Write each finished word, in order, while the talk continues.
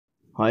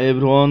Hi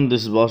everyone,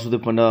 this is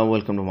Vasudeva Panda.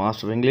 Welcome to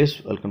Master of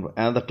English. Welcome to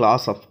another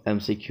class of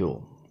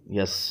MCQ.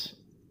 Yes,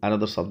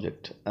 another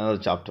subject, another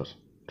chapter.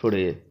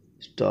 Today,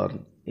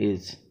 turn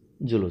is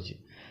zoology.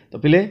 तो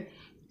पिले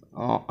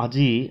आज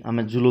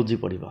आम zoology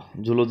पढ़ा.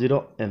 Zoology row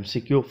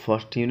MCQ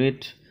first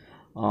unit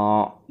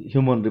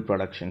human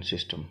reproduction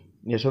system.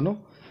 Yes or no?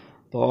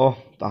 तो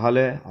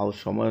ताहले आउ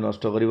समय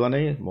नष्ट करिबा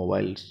नै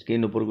मोबाइल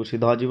स्क्रीन ऊपर को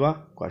सीधा जावा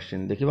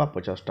क्वेश्चन देखिबा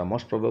 50 टा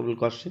मोस्ट प्रोबेबल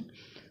क्वेश्चन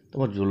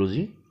तो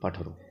zoology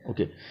पाठरो.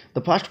 Okay,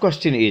 the first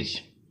question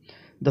is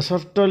the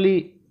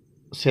certainly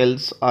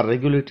cells are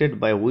regulated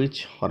by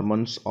which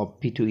hormones of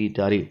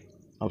pituitary?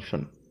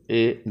 Option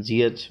A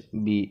GH,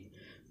 B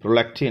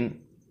prolactin,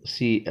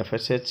 C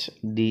FSH,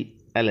 D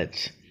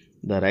LH.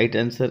 The right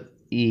answer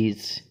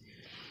is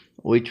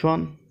which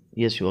one?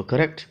 Yes, you are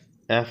correct.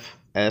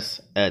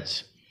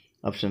 FSH.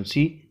 Option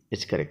C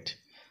is correct.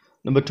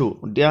 Number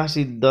 2, dash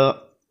is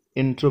the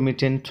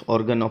intromittent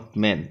organ of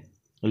man?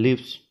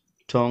 Lips,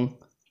 tongue,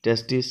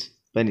 testis,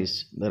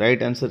 penis. The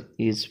right answer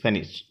is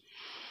penis.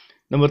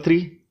 Number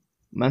 3,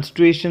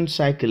 menstruation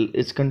cycle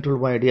is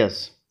controlled by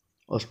dash?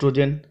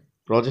 Estrogen,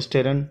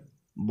 progesterone,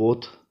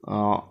 both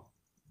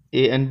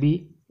A and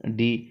B,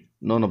 D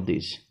none of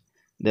these.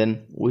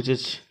 Then which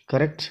is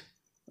correct?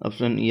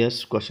 Option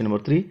yes, question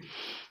number 3,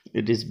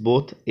 it is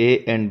both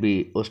A and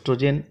B,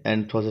 estrogen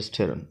and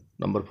progesterone.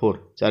 Number 4,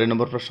 4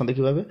 number प्रश्न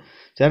देखिबा.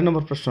 4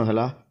 number प्रश्न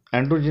हला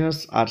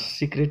androgenous are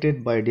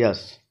secreted by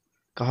dash?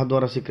 कहा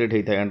द्वारा secrete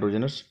होता है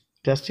androgenous?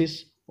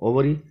 Testis,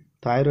 ovary,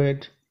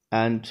 thyroid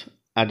and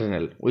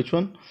adrenal. Which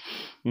one?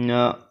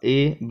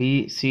 A,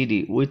 B, C,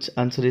 D. Which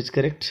answer is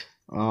correct?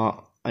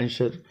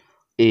 Answer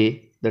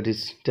A, that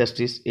is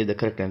testis, is the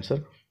correct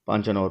answer.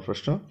 5 number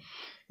प्रश्न.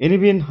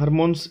 Inhibin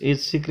hormones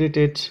is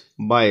secreted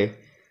by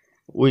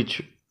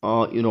which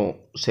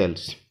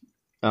cells?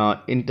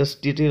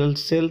 Interstitial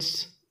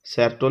cells,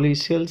 Sertoli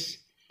cells,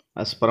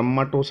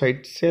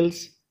 spermatocyte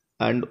cells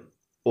and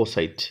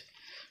oocyte.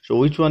 So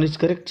which one is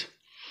correct?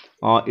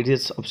 It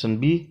is option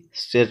B,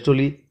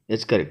 Sertoli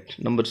is correct.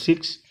 Number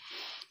 6,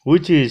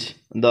 which is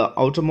the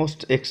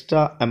outermost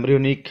extra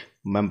embryonic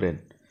membrane?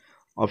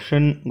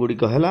 Option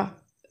gudika hela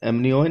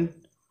amnion,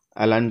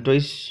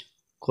 allantois,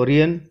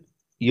 chorion,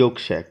 yolk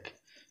sac.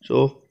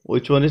 So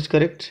which one is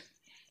correct?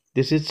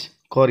 This is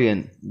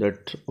chorion.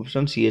 That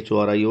option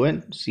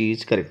CHORION, C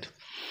is correct.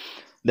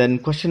 Then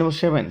question number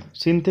 7,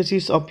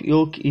 synthesis of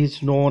yolk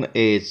is known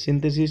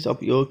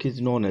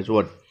as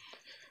what?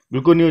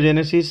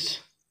 Gluconeogenesis,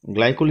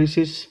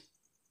 glycolysis,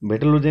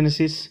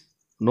 beta-gluconesis,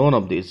 none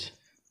of these.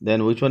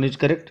 Then which one is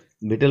correct?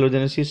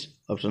 Beta-gluconesis.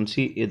 Option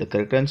C is the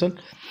correct answer.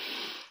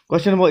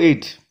 Question number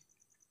 8,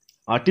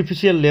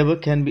 artificial labor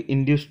can be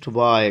induced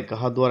by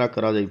कहा द्वारा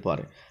करा जाई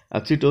पारे?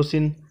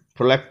 Oxytocin,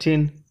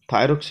 prolactin,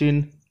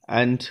 thyroxine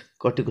and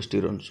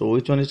corticosterone. So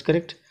which one is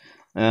correct?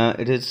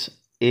 It is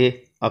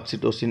A,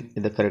 oxytocin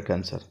is the correct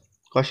answer.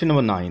 Question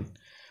number 9,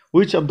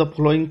 which of the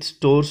following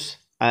stores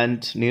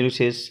and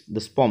nourishes the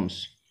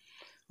sperms?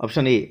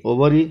 Option A,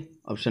 ovary.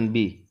 Option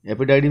B,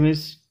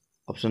 epididymis.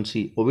 Option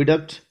C,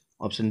 oviduct.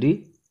 Option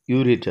D,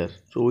 ureter.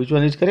 So which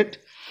one is correct?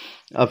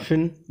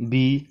 Option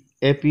B,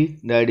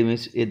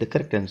 epididymis is the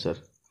correct answer.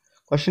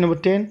 Question number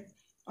 10,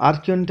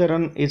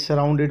 archaeoteron is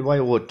surrounded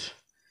by what?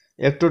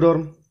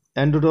 Ectoderm,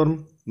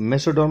 endoderm,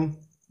 mesoderm,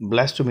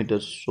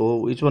 blastometas. So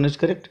which one is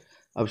correct?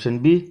 Option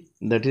B,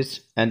 that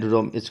is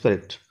endoderm is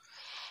correct.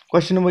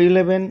 Question number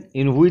 11,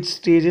 in which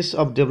stages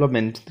of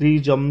development 3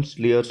 germ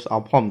layers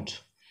are formed?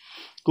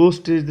 को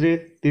stage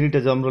रे 3टा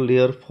germ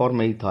layer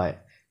form ही था?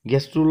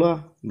 Gastrula,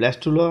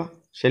 blastula,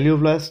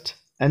 सेल्यूब्लास्ट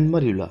and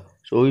मर्यूला.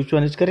 So which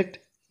one is correct?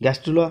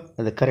 Gastrula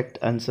is the correct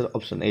answer.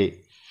 Option A.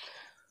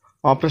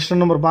 प्रश्न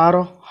number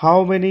 12,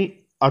 how many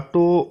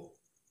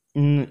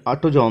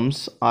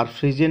autosomes are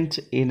present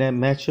in a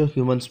mature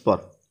human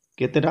sperm?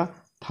 केतेटा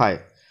थाए?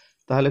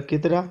 ताहले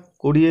केतेटा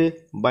 20,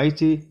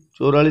 22,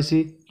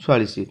 44,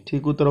 46.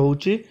 ठीक उत्तर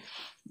होउची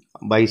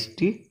 22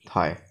 T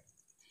थाए.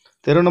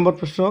 13 number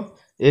प्रश्न,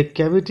 a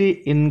cavity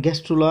in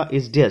gastrula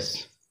is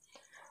dash?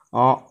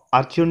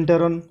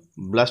 archaeoteron,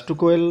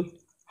 blastocoel,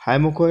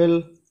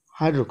 hymocoel,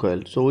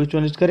 hydrocoel. So which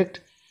one is correct?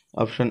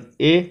 Option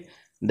A,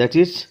 that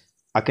is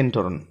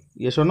acanthoron.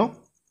 Yes or no?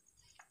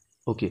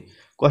 Okay.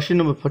 Question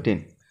number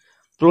 14,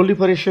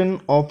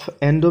 proliferation of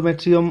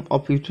endometrium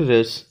of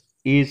uterus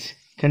is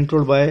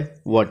controlled by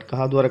what?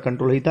 कहा द्वारा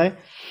control होता है?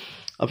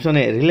 Option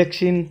A,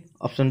 relaxin.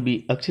 Option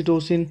B,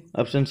 oxytocin.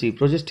 Option C,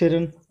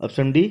 progesterone.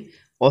 Option D,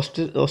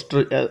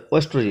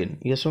 estrogen.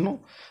 Yes or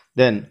no?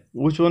 Then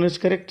which one is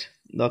correct?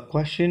 The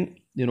question,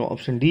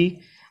 option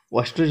D,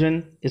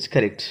 estrogen is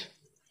correct.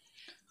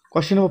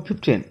 Question number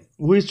 15,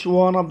 which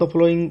one of the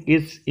following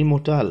is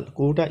immortal?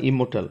 Kota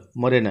immortal,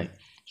 mare nai?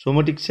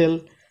 Somatic cell,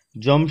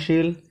 germ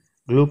cell,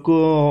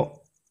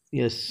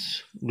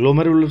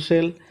 glomerular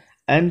cell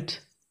and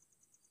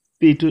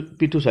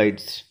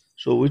pitucytes.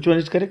 So which one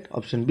is correct?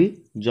 Option B,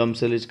 germ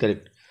cell is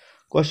correct.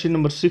 Question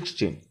number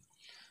 16,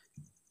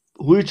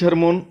 which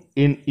hormone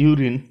in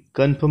urine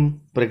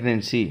confirm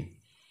pregnancy?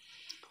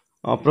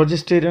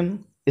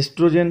 Progesterone,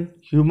 estrogen,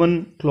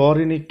 human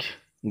chlorinic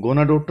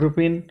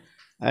gonadotropin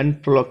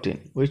and prolactin.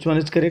 Which one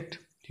is correct?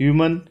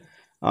 Human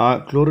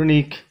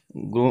chloronic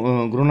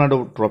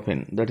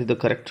gonadotropin. That is the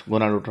correct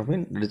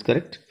gonadotropin. That is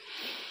correct.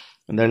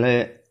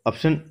 Then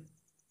option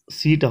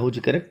C टा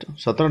होची correct.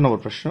 17 number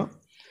प्रश्न.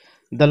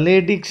 The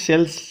Leydig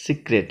cells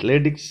secrete.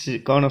 Leydig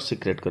कौन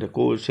secrete करे?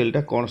 को cell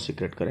टा कौन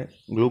secrete करे?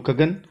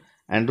 Glucagon,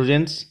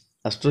 androgens,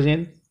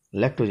 estrogen,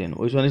 lactogen.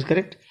 Which one is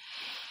correct?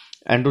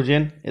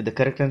 Androgen is the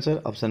correct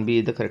answer. Option B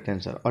is the correct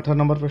answer. 18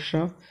 number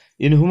प्रश्न.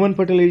 In human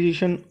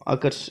fertilization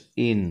occurs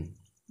in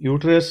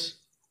uterus,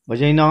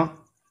 vagina,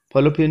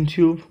 fallopian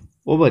tube,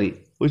 ovary.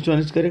 Which one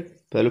is correct?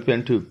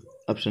 Fallopian tube.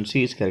 Option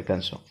C is correct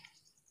answer.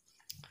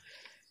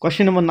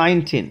 Question number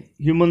 19.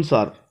 Humans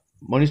are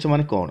मनुष्य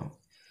माने कौन?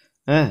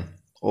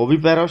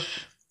 Oviparous,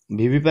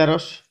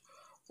 Viviparous,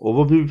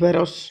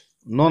 Oviparous,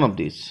 none of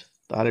these.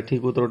 तारे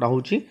ठीक उत्तरटा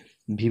होची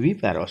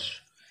Viviparous.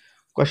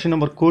 Question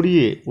number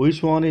 20.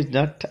 Which one is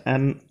not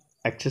an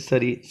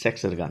accessory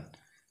sex organ?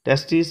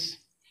 Testis,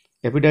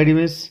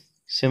 Epididymis,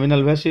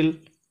 seminal vessel,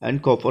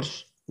 and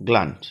Cowper's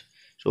gland.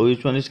 So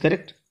which one is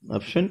correct?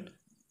 Option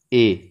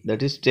A,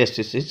 that is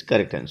testis, is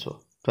correct answer.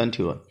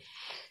 21.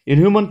 In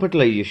human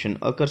fertilization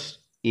occurs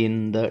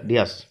in the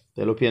dias,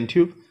 fallopian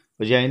tube,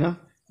 vagina,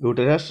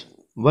 uterus,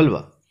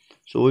 vulva.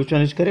 So which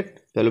one is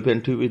correct?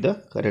 Fallopian tube is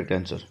the correct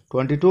answer.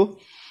 22.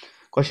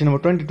 Question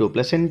number 22.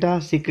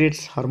 Placenta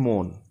secretes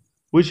hormone.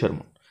 Which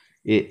hormone?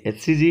 A.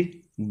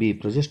 HCG, B.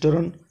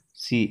 Progesterone,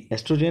 C.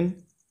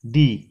 Estrogen,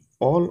 D.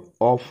 All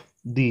of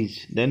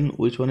these. Then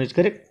which one is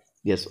correct?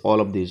 Yes, all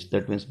of these.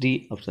 That means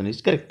D option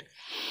is correct.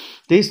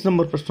 23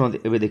 number प्रश्न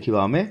एबे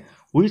देखिबा हमें.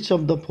 Which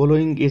of the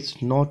following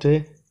is not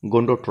a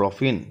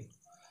gonadotropin?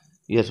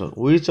 Yes sir.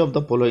 Which of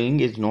the following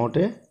is not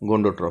a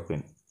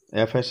gonadotropin?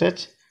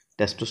 FSH,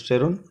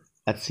 testosterone,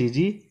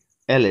 HCG,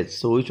 LH.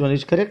 So which one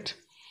is correct?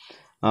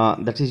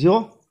 That is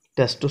your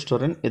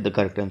testosterone is the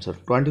correct answer.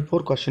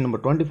 24. Question number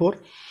 24.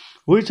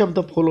 Which of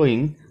the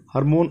following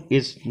hormone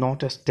is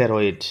not a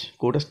steroid?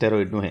 Quote a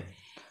steroid no hai.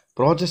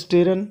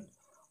 Progesterone,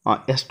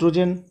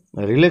 estrogen,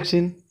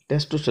 relaxin,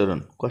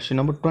 testosterone. Question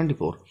number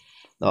 24.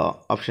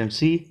 Option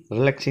C,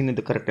 relaxin is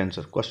the correct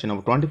answer. Question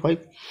number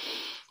 25.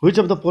 Which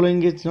of the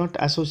following is not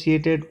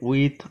associated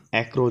with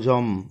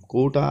acrosome?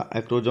 Quota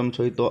acrosome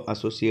सहित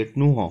associate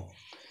नुह.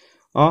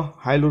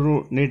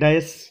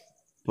 Hyaluronidase,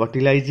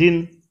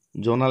 fertilizing,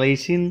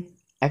 zonalizing,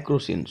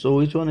 acrosin. So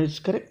which one is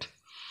correct?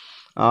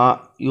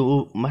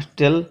 You must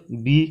tell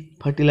B,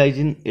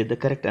 fertilizing is the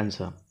correct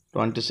answer.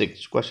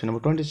 26. Question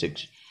number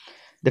 26.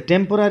 The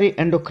temporary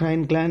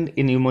endocrine gland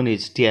in human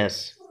is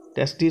TS,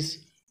 testis,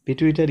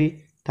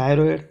 pituitary,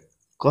 thyroid,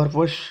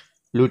 corpus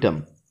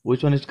luteum.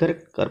 Which one is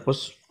correct?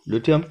 Corpus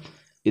luteum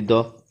is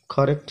the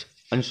correct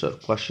answer.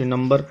 Question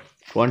number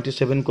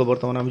 27 को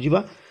वर्तमान हम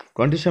जीवा.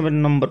 27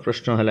 number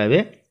प्रश्न हला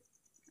बे.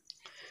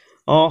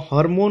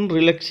 Hormone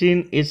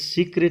relaxin is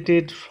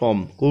secreted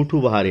from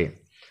कोठु बाहरे?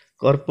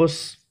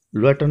 Corpus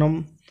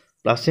luteum,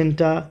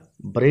 placenta,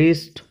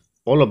 breast,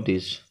 all of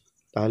these.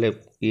 ताहले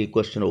ये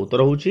question उत्तर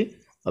होची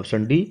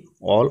option D,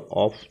 all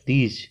of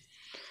these.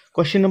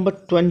 Question number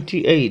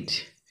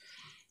 28.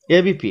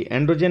 ABP,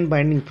 androgen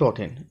binding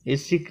protein,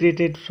 is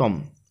secreted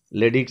from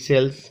Leydig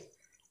cells,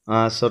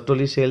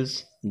 Sertoli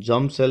cells,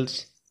 germ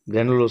cells,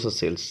 granulosa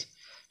cells.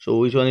 So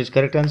which one is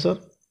correct answer?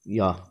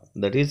 Yeah,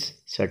 that is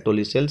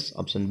Sertoli cells.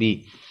 Option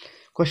B.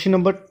 Question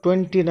number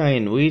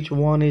 29. Which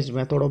one is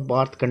method of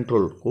birth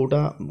control?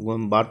 Quota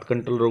birth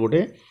control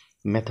rogote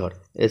method.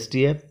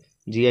 STF,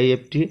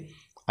 GIFT,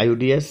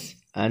 IUDS,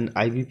 and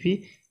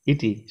IBP,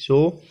 ET.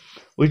 So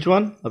which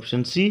one?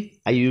 Option C,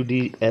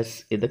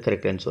 IUDS is the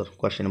correct answer.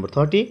 Question number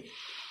 30.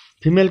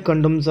 Female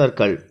condoms are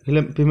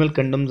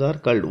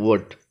called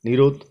what?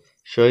 Nirod,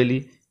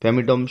 Shirley,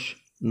 Femidoms,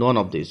 none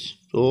of these.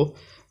 So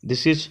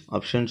this is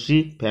option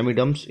C,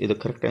 Femidoms is the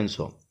correct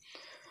answer.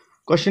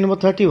 Question number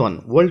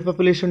 31. World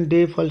Population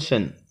Day falls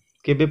in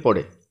केबे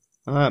पड़े?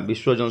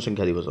 विश्व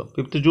जनसंख्या दिवस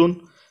 5th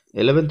June,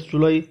 11th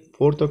July,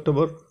 4th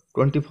October,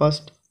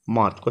 21st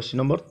March. Question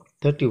number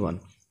 31.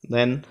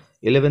 Then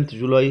 11th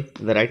July,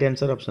 the right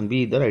answer. Option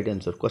B, the right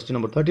answer. Question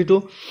number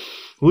 32.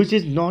 Which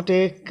is not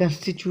a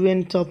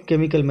constituent of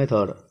chemical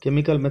method?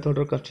 Chemical method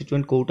or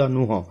constituent quota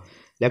nuha.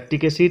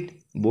 Lactic acid,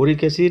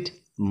 boric acid,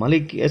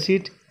 malic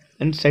acid,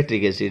 and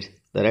citric acid.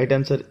 The right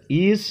answer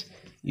is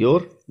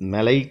your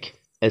malic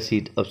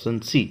acid.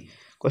 Option C.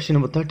 Question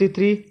number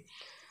 33.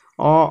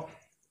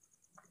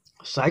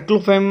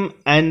 Cyclophem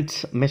and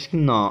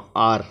mescaline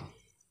are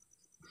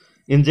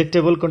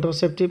injectable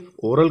contraceptive,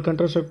 oral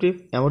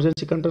contraceptive,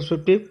 emergency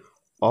contraceptive,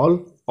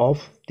 all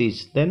of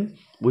these. Then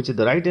which is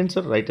the right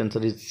answer? Right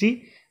answer is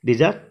C.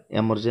 These are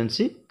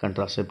emergency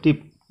contraceptive.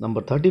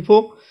 Number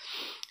 34.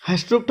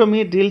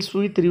 Hysterectomy deals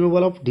with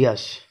removal of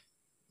dias.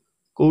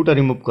 Kota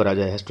remove करा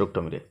जाए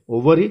hysterectomy रे?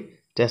 Ovary,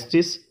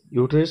 testis,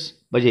 uterus,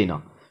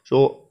 vagina.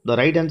 So the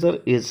right answer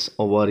is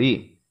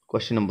ovary.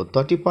 Question number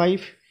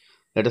 35.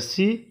 Let us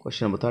see.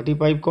 Question number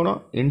 35.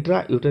 Kono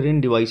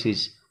intrauterine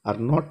devices are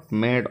not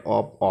made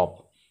of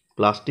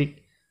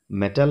plastic,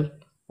 metal,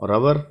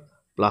 rubber,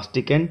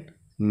 plastic and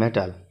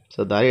metal.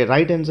 So the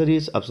right answer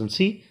is option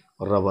C,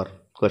 rubber.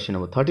 Question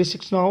number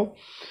 36 now.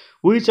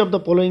 Which of the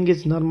following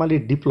is normally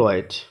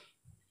diploid?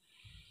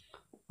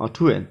 A.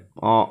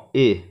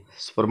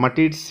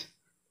 Spermatids,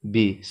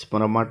 B.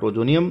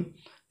 Spermatogonium,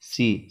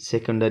 C.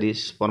 Secondary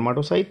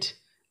spermatocyte,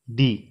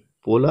 D.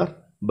 Polar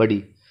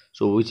body.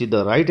 So which is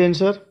the right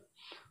answer?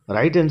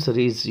 Right answer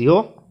is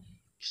your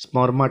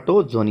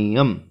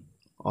Spermatogonium.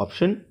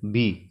 Option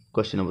B.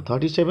 Question number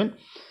 37.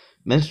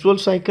 Menstrual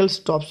cycle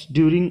stops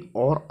during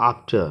or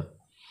after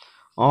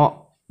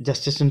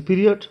gestation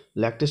period,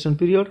 lactation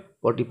period,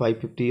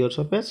 45-50 years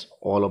of age,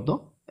 all of the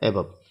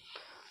above.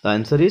 The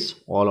answer is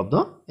all of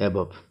the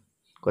above.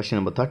 Question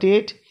number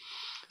 38.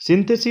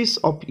 Synthesis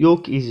of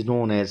yolk is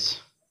known as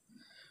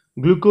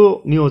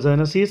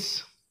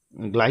gluconeogenesis,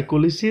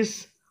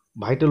 glycolysis,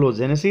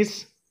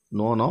 vitalogenesis.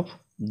 None of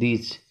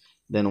these.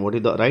 Then what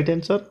is the right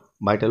answer?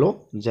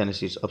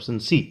 Vitalogenesis. Option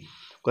C.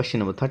 Question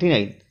number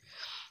 39.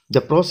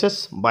 The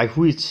process by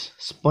which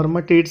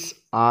spermatids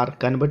are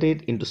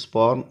converted into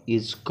sperm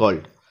is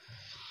called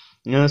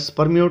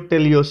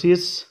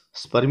spermatolysis,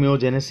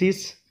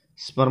 spermiogenesis,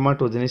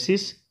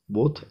 spermatogenesis.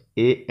 Both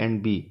A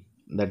and B.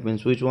 That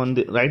means which one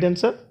the right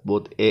answer?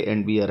 Both A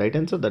and B are right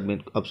answer. That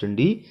means option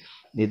D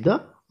is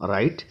the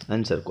right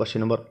answer. Question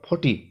number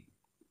 40.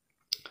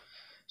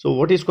 So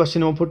what is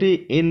question number 40?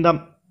 In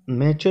a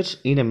mature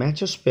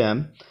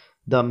sperm,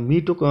 the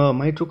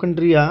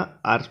mitochondria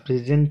are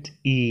present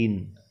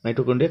in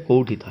mitochondria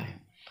kouthi thai?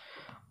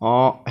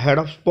 Head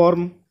of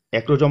sperm,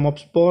 acrosome of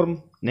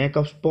sperm, neck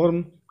of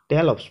sperm,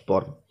 tail of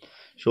sperm.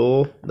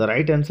 So the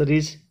right answer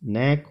is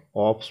neck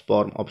of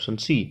sperm. Option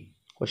C.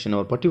 Question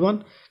number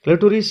 41.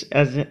 Clitoris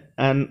as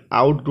an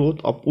outgrowth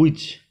of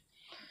which?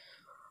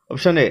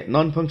 Option A.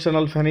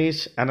 Non-functional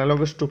penis,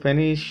 analogous to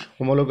penis,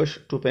 homologous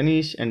to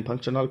penis, and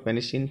functional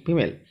penis in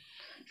female.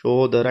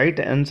 So the right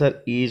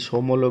answer is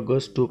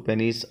homologous to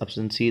penis.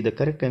 Option C the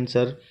correct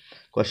answer.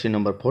 Question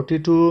number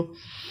 42.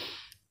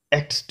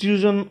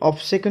 Extrusion of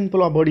second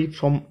polar body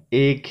from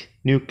egg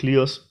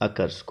nucleus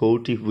occurs.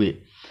 Kouthi hue?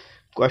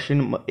 Question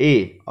number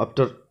A.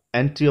 After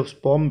entry of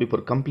sperm before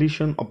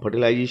completion of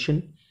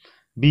fertilization.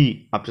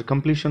 B. After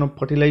completion of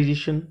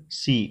fertilization.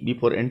 C.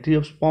 Before entry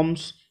of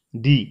sperms.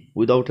 D.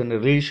 Without any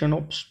relation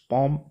of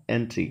sperm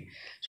entry.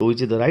 So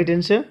which is the right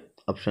answer?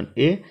 Option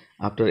A.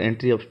 After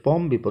entry of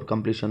sperm before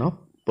completion of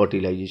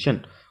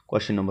fertilization.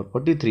 Question number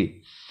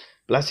 43.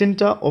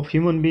 Placenta of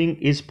human being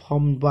is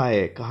formed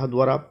by kaha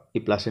द्वारा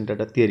ये placenta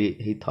टा तैयारी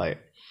ही था?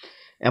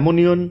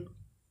 Ammonium,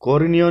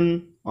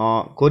 chorion,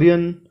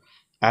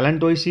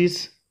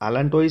 allantoisis,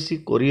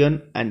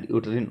 chorion, and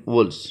uterine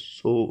walls.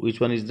 So which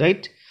one is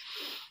right?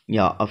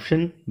 Yeah,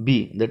 option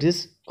B, that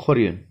is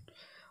chorion.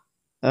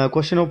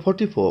 Question number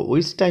 44.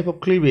 Which type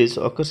of cleavage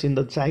occurs in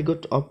the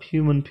zygote of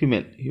human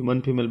female?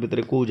 Human female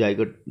भितर को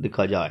zygote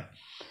दिखा जाए?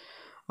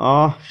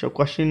 So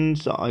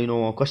questions are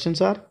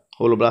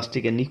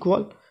holoblastic and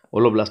equal,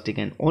 holoblastic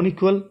and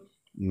unequal,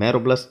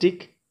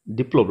 meroblastic,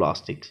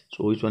 diploblastic.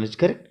 So which one is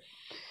correct?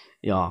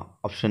 Yeah,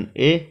 option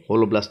A,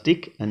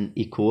 holoblastic and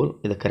equal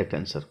is the correct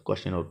answer.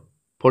 Question number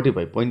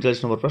 45. Point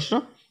number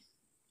प्रश्न.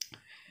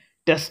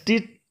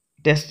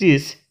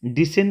 Testes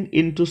descend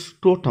into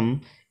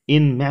scrotum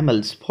in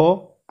mammals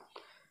for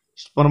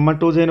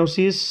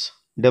spermatogenesis,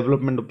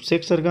 development of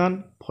sex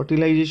organ,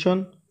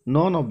 fertilization,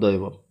 none of the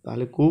above.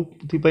 ताले को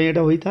थी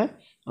एटा होई था?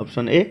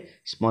 Option A,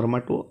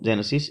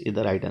 spermatogenesis is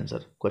the right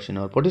answer. Question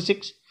number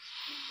 46.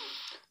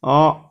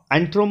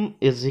 Antrum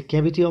is a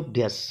cavity of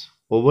dash: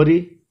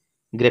 ovary,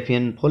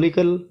 Graphian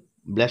follicle,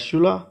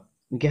 blastula,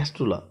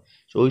 gastrula.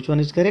 So which one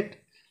is correct?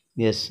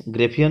 Yes,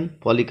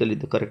 Graphian follicle is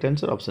the correct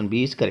answer. Option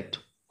B is correct.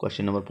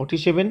 Question number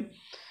 47.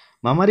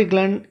 Mammary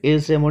gland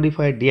is a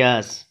modified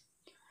dash.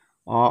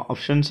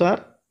 Options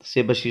are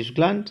sebaceous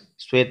gland,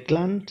 sweat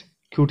gland,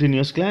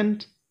 cutaneous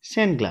gland,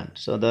 sand gland.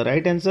 So the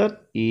right answer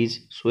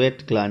is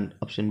sweat gland.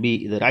 Option B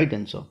is the right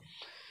answer.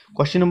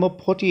 Question number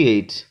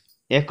 48.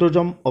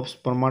 Acrosome of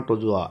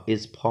spermatozoa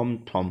is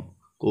formed from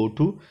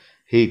kouthi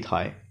hue?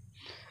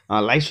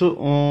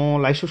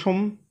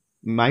 Lysosome,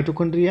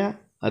 mitochondria,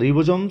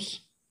 ribosomes,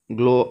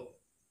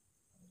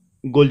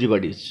 Golgi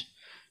bodies.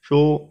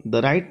 So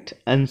the right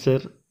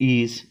answer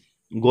is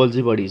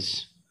Golgi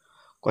bodies.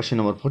 Question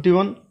number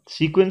 41.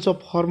 Sequence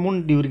of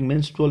hormone during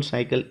menstrual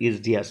cycle is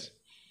dash?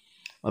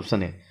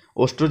 Option A,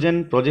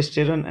 estrogen,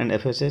 progesterone and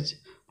FSH,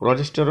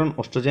 progesterone,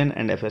 estrogen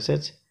and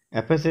FSH,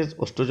 FSH,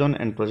 estrogen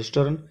and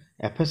progesterone,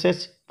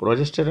 FSH,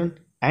 progesterone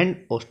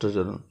and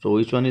estrogen. So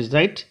which one is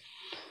right?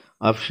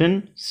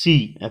 Option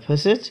C,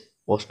 FSH,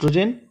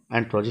 estrogen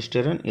and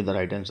progesterone is the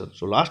right answer.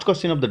 So last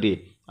question of the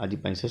day. Aji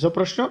pain sesa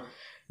prashna.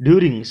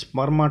 During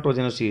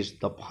spermatogenesis,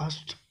 the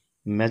first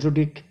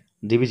meiotic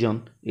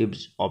division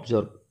is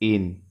observed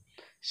in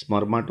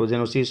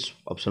spermatogenesis.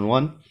 Option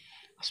 1,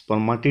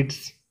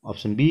 spermatids.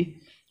 Option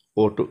B,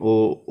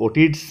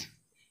 otids.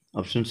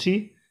 Option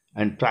C,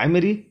 and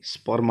primary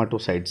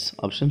spermatocytes.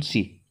 Option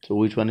C. So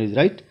which one is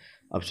right?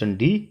 Option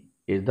D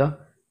is the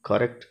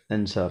correct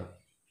answer.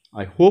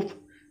 I hope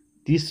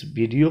this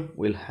video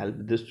will help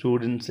the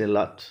students a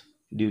lot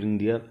during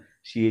their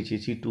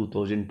CHSE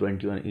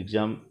 2021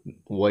 exam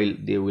while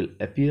they will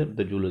appear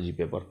the zoology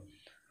paper.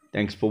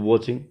 Thanks for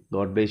watching.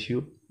 God bless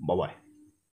you. Bye bye.